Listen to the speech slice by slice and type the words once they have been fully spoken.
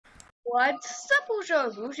What's up,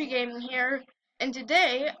 Gucci Gaming here, and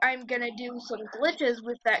today I'm gonna do some glitches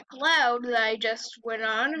with that cloud that I just went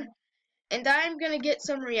on, and I'm gonna get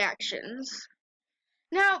some reactions.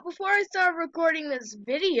 Now, before I start recording this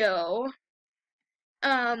video,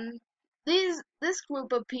 um, this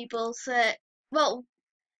group of people said, well,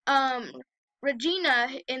 um, Regina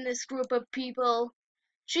in this group of people,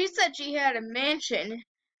 she said she had a mansion.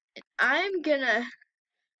 I am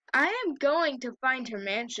going to find her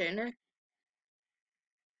mansion.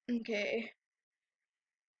 Okay.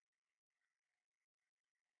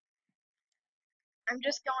 I'm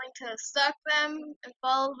just going to stalk them and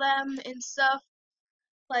follow them and stuff.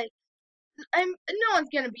 Like, no one's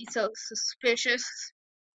gonna be so suspicious.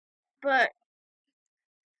 But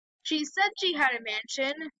she said she had a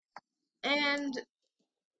mansion, and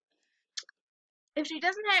if she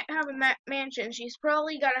doesn't have a mansion, she's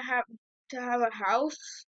probably gotta have a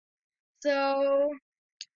house. So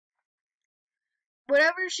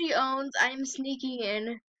whatever she owns, I'm sneaking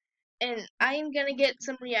in, and I'm gonna get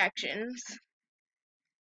some reactions.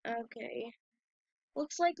 Okay.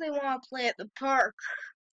 Looks like they want to play at the park.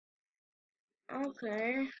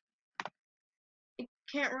 Okay. You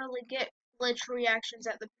can't really get glitch reactions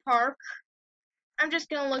at the park. I'm just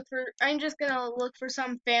gonna look for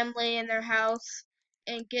some family in their house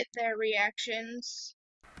and get their reactions.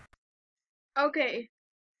 Okay,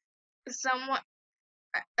 someone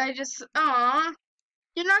I just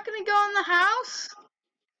you're not gonna go in the house?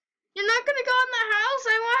 You're not gonna go in the house?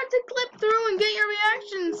 I wanted to clip through and get your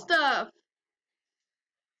reaction stuff.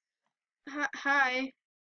 Hi.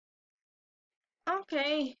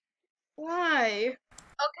 Okay. Why? Okay,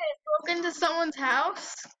 I broke into someone's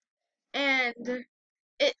house and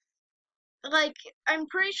it like I'm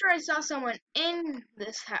pretty sure I saw someone in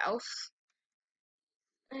this house.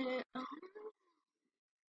 And,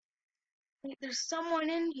 wait, there's someone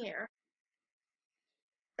in here.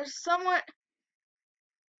 There's someone.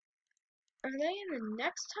 Are they in the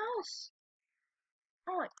next house?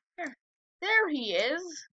 Oh, wait, here. There he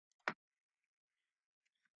is.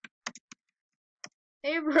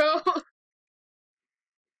 Hey, bro.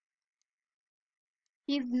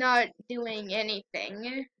 He's not doing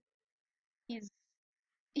anything. He's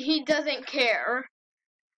he doesn't care.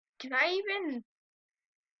 Can I even?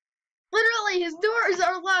 Literally, his doors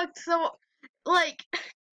are locked, so like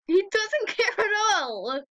he doesn't care at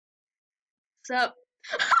all. So, wow,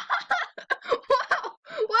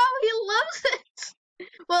 wow, he loves it.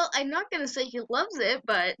 Well, I'm not gonna say he loves it,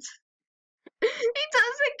 but he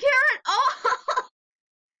doesn't care at all.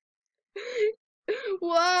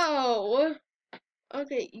 Wow.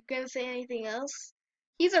 Okay, you gonna say anything else?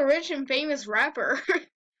 He's a rich and famous rapper.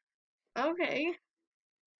 Okay.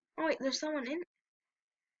 Oh wait, there's someone in.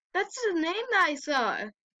 That's the name that I saw.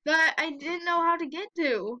 That I didn't know how to get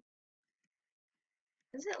to.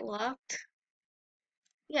 Is it locked?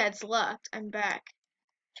 Yeah, it's locked. I'm back.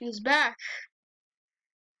 She's back.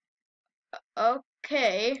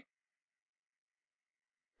 Okay.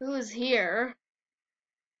 Who is here?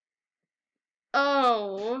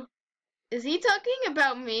 Oh. Is he talking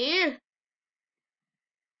about me?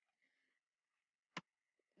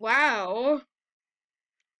 Wow.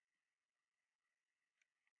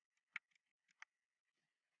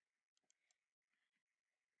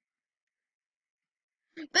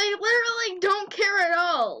 They literally don't care at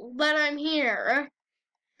all that I'm here.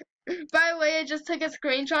 By the way, I just took a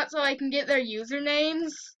screenshot so I can get their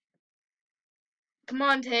usernames. Come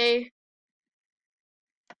on, Tay.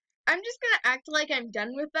 I'm just gonna act like I'm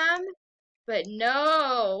done with them, but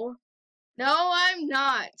no. No, I'm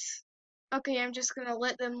not. Okay, I'm just gonna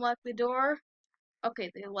let them lock the door.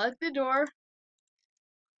 Okay, they locked the door.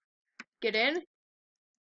 Get in.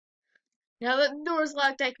 Now that the door's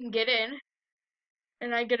locked, I can get in.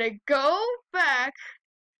 And I'm gonna go back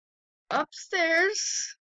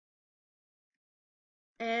upstairs.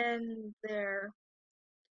 And they're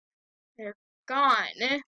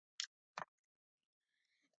gone.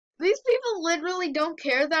 These people literally don't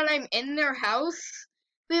care that I'm in their house.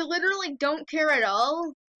 They literally don't care at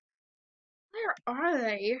all. Where are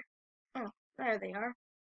they? Oh, there they are.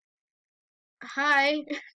 Hi.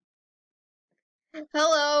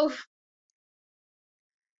 Hello.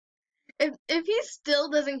 If he still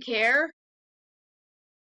doesn't care,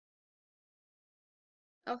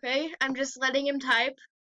 okay, I'm just letting him type.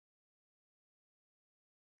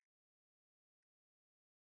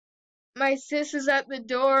 My sis is at the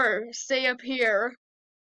door. Stay up here.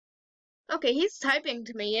 Okay, he's typing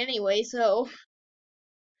to me anyway, so.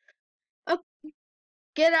 Oh,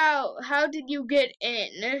 get out. How did you get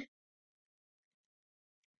in?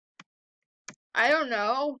 I don't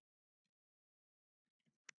know.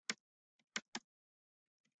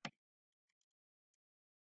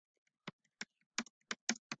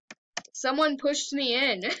 Someone pushed me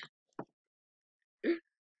in.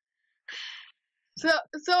 So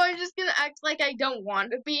I'm just gonna act like I don't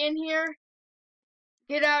want to be in here.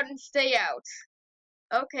 Get out and stay out.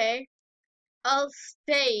 Okay. I'll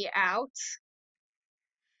stay out.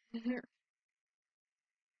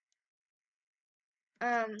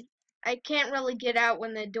 I can't really get out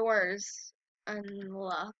when the door's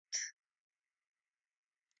unlocked.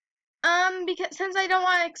 Because since I don't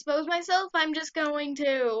want to expose myself, I'm just going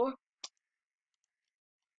to,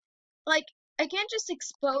 like, I can't just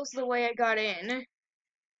expose the way I got in.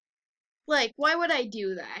 Like, why would I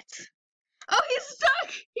do that? Oh, he's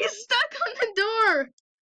stuck! He's stuck on the door!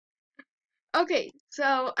 Okay,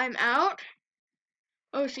 so I'm out.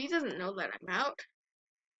 Oh, she doesn't know that I'm out.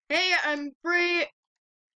 Hey, I'm free.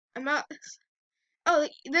 I'm out. Oh,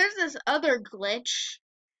 there's this other glitch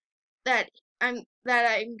that I'm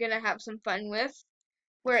gonna have some fun with,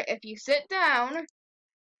 where if you sit down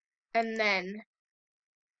and then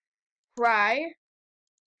cry,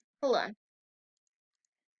 hold on,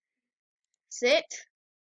 sit,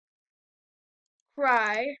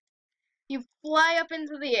 cry, you fly up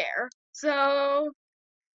into the air. So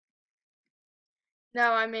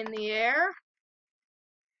now I'm in the air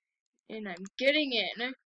and I'm getting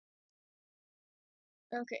in.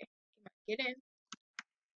 Okay, get in.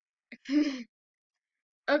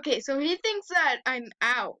 Okay, so he thinks that I'm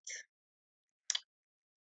out.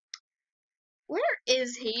 Where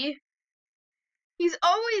is he? He's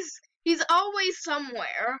always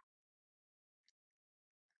somewhere.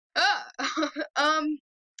 Um,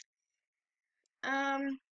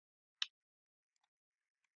 um,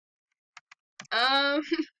 um,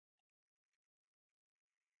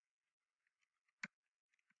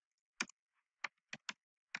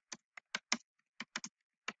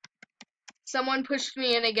 someone pushed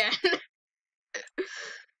me in again.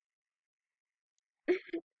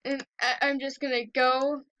 And I'm just gonna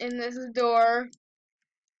go in this door.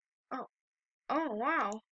 Oh, oh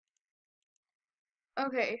wow.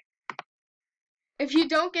 Okay. If you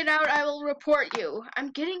don't get out, I will report you. I'm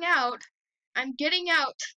getting out. I'm getting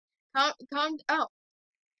out. Calm. Oh,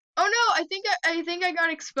 oh no! I think I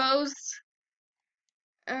got exposed.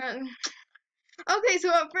 Um. Okay, so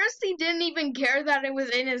at first he didn't even care that it was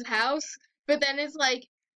in his house, but then it's like,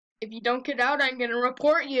 if you don't get out, I'm gonna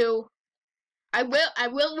report you. I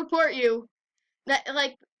will report you.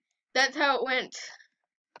 That's how it went.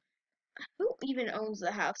 Who even owns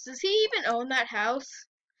the house? Does he even own that house?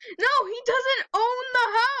 No, he doesn't own the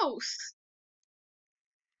house.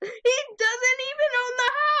 He doesn't even own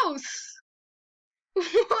the house.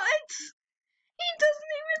 What? He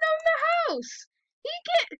doesn't even own the house. He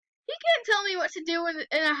can't tell me what to do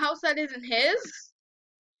in a house that isn't his.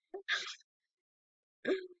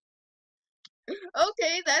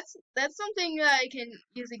 Okay, that's something that I can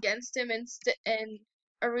use against him and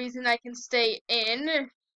a reason I can stay in.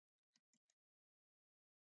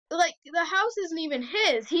 Like the house isn't even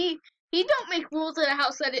his. He don't make rules in a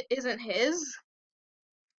house that it isn't his.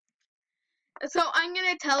 So I'm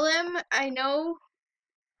gonna tell him I know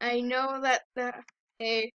that the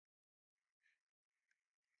hey.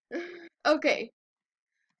 Okay.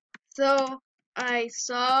 So I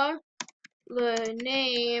saw the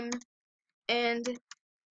name and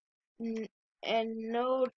and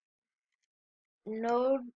no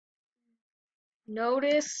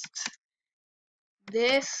noticed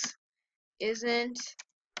this isn't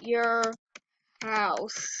your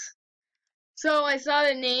house. So I saw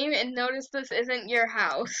the name and noticed this isn't your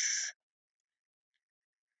house.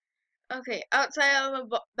 Okay, outside of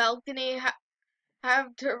the balcony,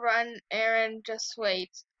 have to run errand, just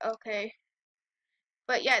wait. Okay.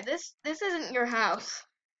 But yeah, this isn't your house.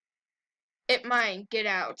 It mine, get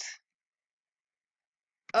out.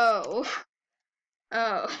 Oh.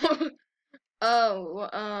 Oh. Oh,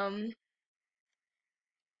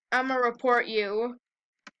 I'ma report you.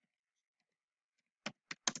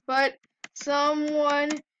 But someone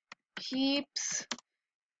keeps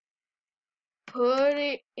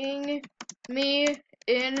putting me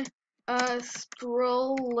in a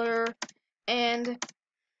stroller and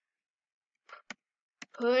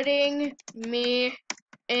putting me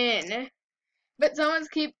in. But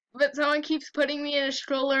someone keeps putting me in a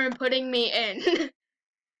stroller and putting me in.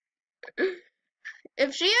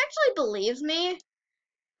 If she actually believes me,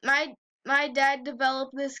 my dad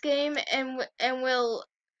developed this game and will.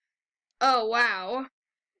 Oh wow,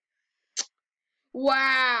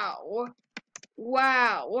 wow,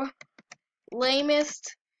 wow,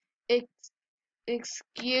 lamest ex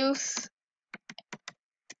excuse,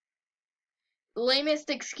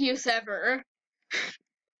 lamest excuse ever.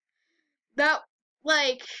 That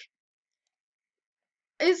like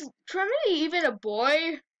Is Tremedy even a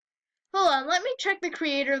boy? Hold on, let me check the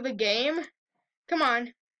creator of the game. Come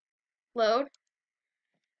on. Load.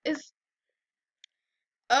 Is...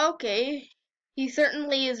 Okay. He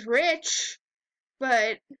certainly is rich,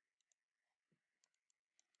 but...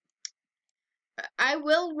 I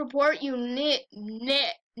will report you,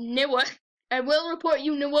 Niwa. I will report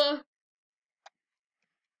you, Niwa.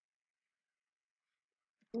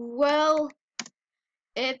 Well,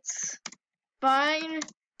 it's fine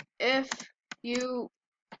if you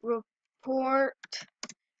report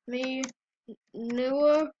me,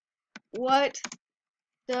 Niwa. What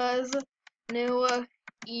does Niwa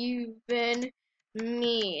even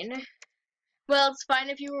mean? Well, it's fine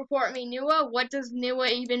if you report me, Niwa. What does Niwa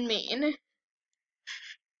even mean?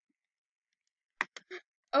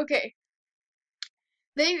 Okay.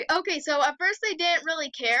 Okay, so at first they didn't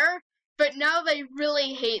really care, but now they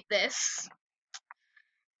really hate this.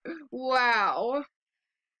 Wow.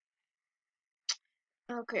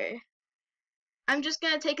 Okay. I'm just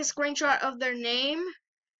gonna take a screenshot of their name.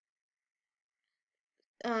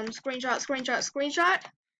 Screenshot.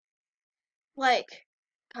 Like,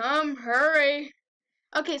 come, hurry.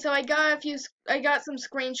 Okay, so I got some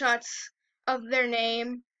screenshots of their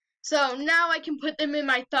name. So now I can put them in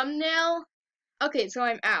my thumbnail. Okay, so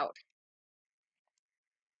I'm out.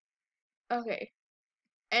 Okay.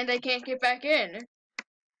 And I can't get back in.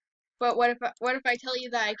 But what if I tell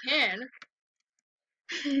you that I can?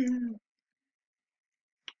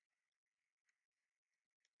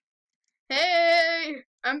 Hey,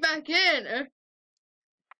 I'm back in.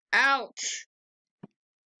 Ouch.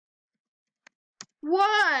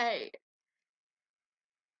 Why?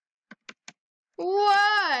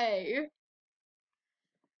 Why?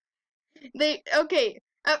 Okay,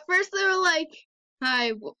 at first they were like,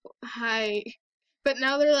 hi, hi. But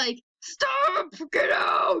now they're like, stop, get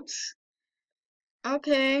out.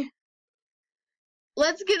 Okay.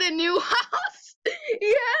 Let's get a new house.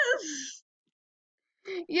 Yes.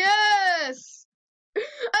 Yes.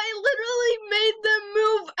 I literally made them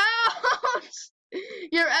move out.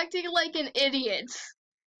 You're acting like an idiot.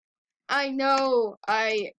 I know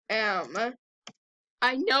I am.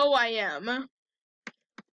 I know I am.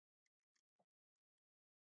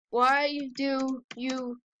 Why do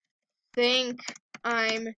you think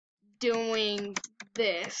I'm doing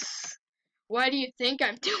this? Why do you think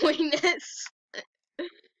I'm doing this?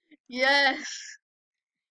 Yes.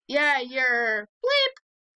 Yeah, you're bleep.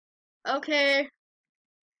 Okay.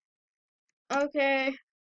 Okay.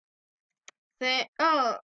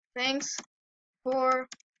 Thanks for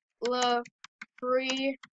the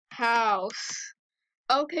free house.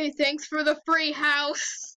 Okay, thanks for the free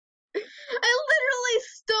house. I literally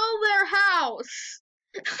stole their house.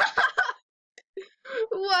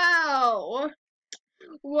 Wow.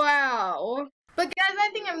 Wow. But guys, I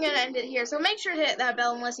think I'm going to end it here. So make sure to hit that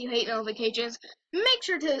bell unless you hate notifications. Make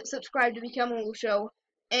sure to subscribe to become a Woo Show.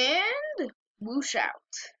 And whoosh out.